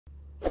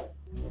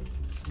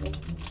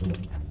Hello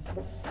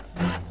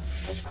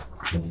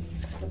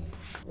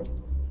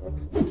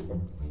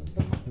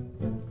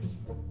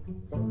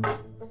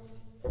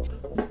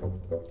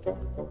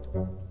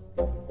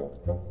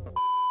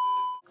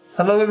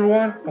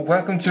everyone, and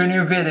welcome to a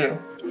new video.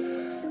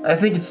 I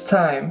think it's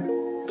time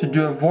to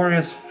do a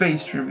Vories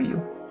face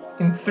reveal.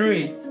 In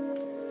 3,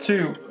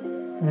 2,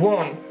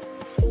 1.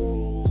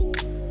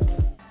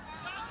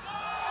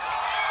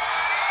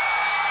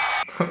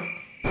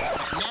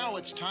 Now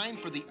it's time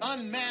for the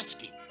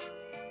unmasking.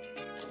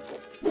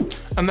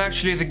 I'm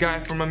actually the guy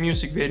from a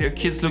music video,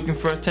 Kids Looking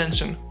for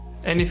Attention.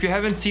 And if you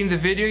haven't seen the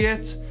video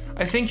yet,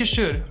 I think you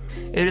should.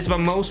 It is my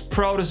most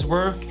proudest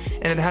work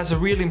and it has a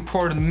really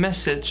important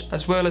message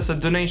as well as a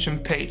donation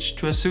page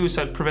to a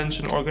suicide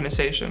prevention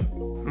organization.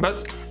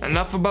 But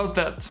enough about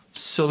that,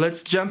 so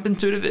let's jump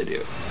into the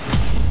video.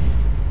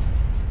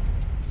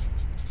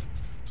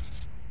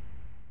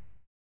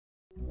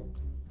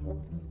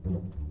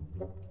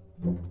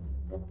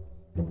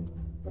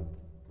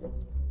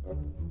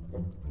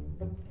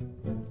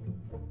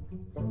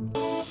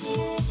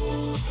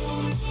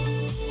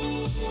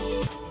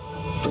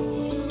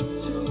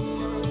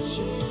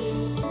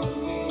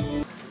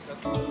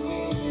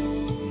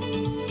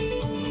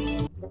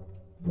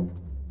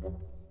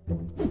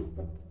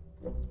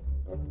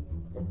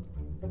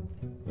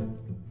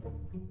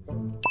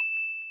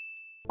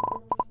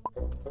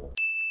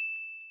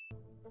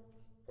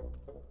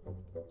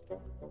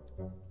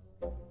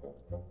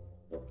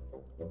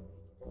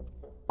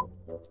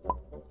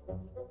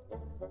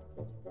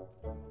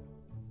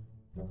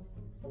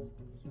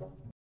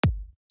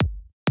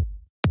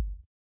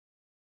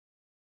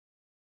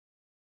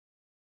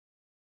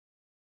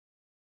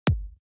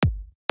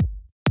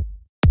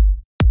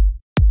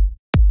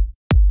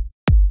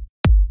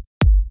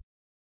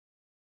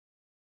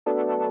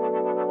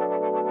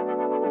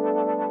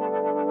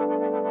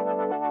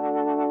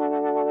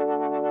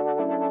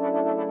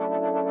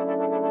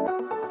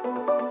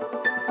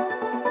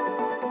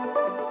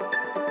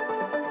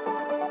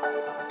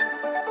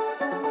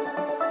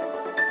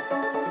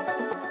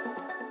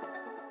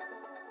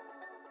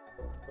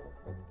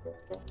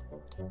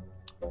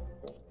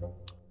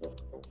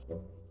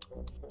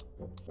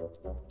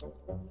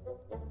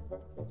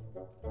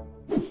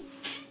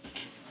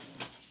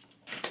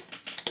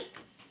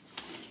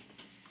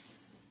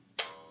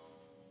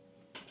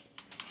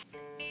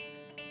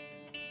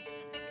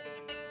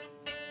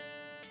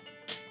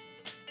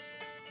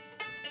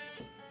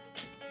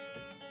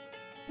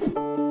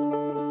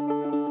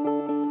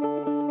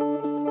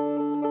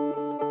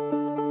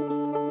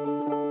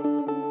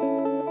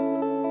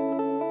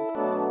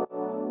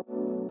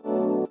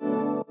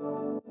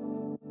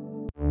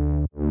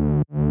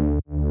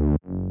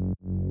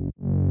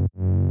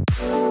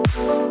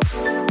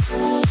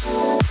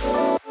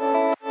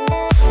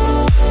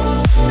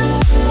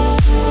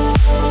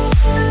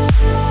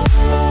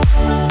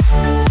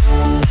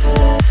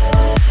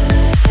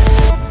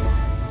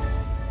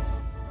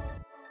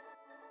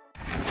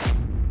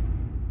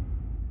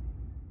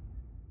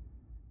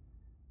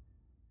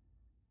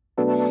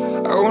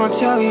 I wanna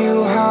tell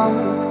you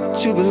how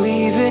to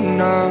believe in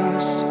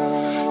us,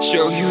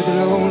 show you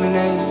the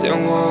loneliness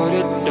and what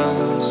it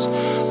does,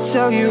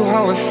 tell you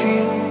how I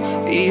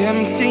feel, the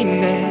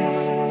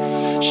emptiness,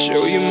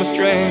 show you my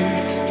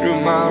strength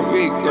through my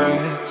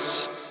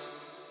regrets.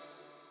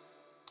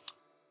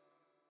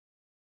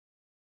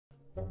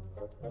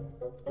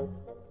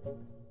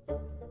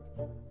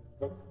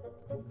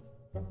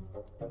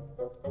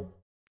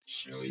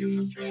 Show you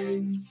my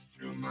strength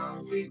through my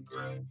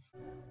regret.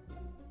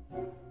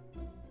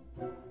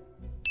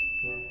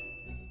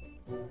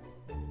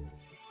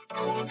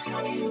 I wanna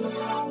tell you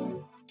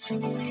how to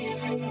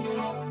believe in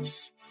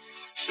us,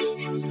 show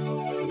you the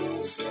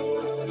loneliness and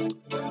what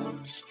it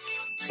does,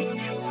 tell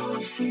you how I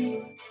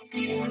feel,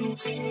 the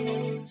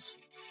emptiness,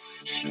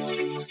 show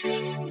you my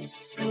strength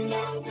through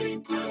my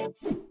regret.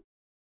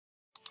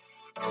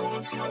 I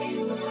wanna tell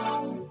you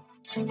how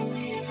to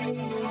believe in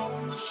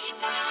us,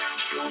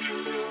 show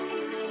you the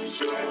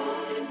loneliness and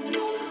what it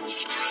does,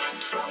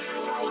 tell you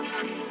how I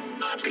feel,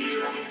 the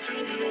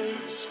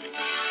emptiness,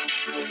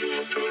 show you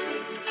my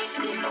strength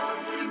through my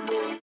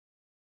regret.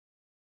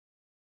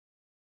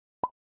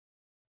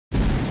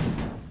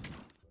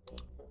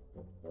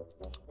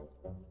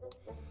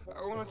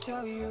 I wanna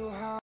tell you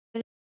how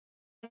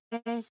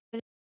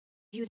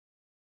you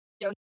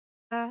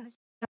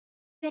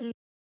don't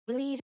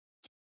believe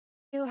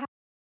you have.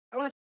 I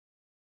wanna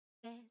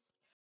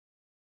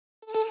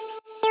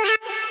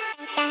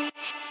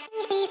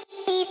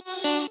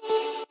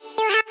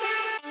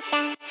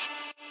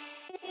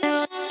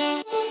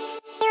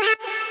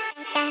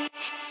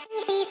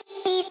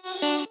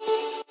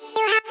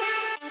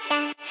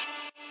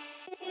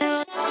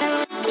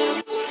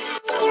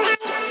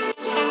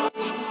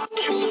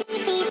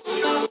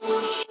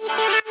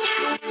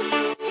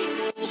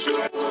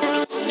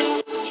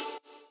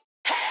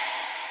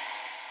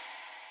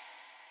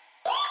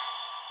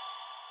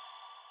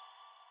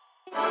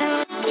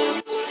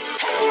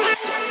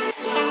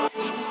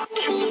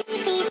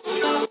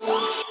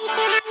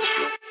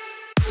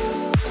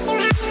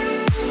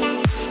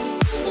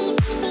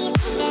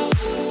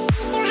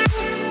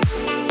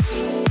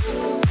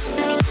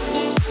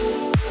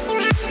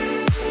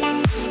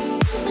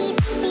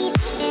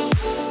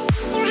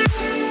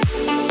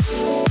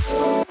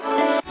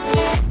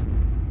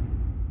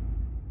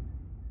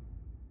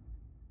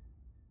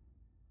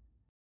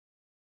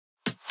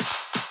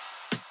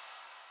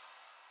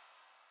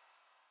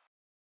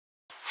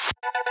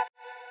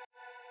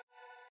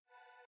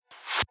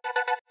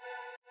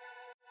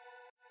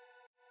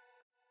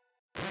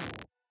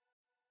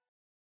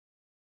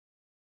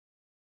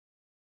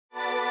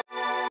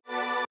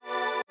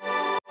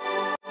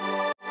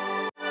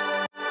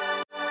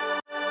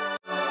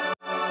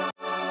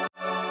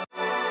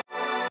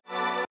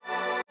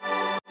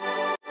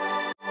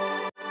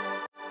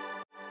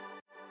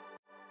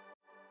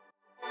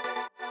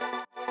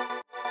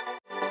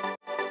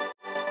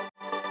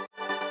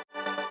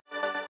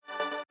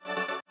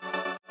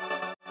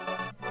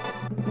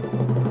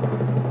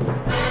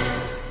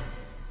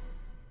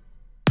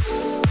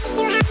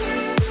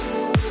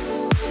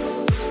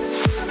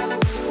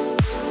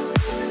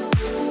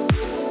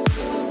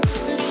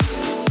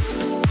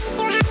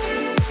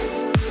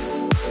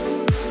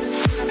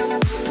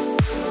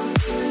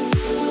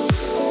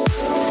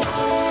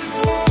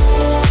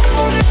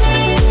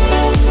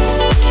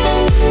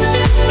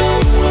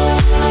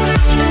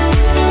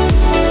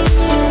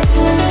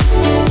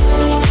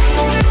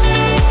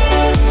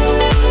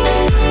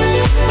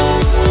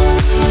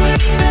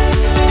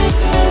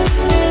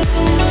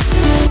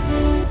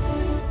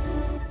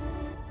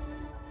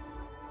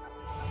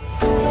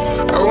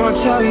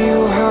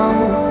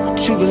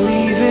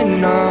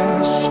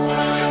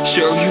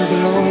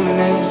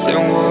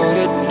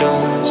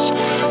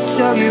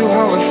tell you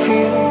how I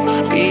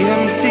feel, the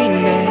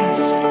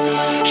emptiness.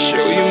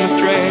 Show you my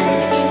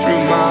strength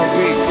through my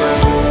regret.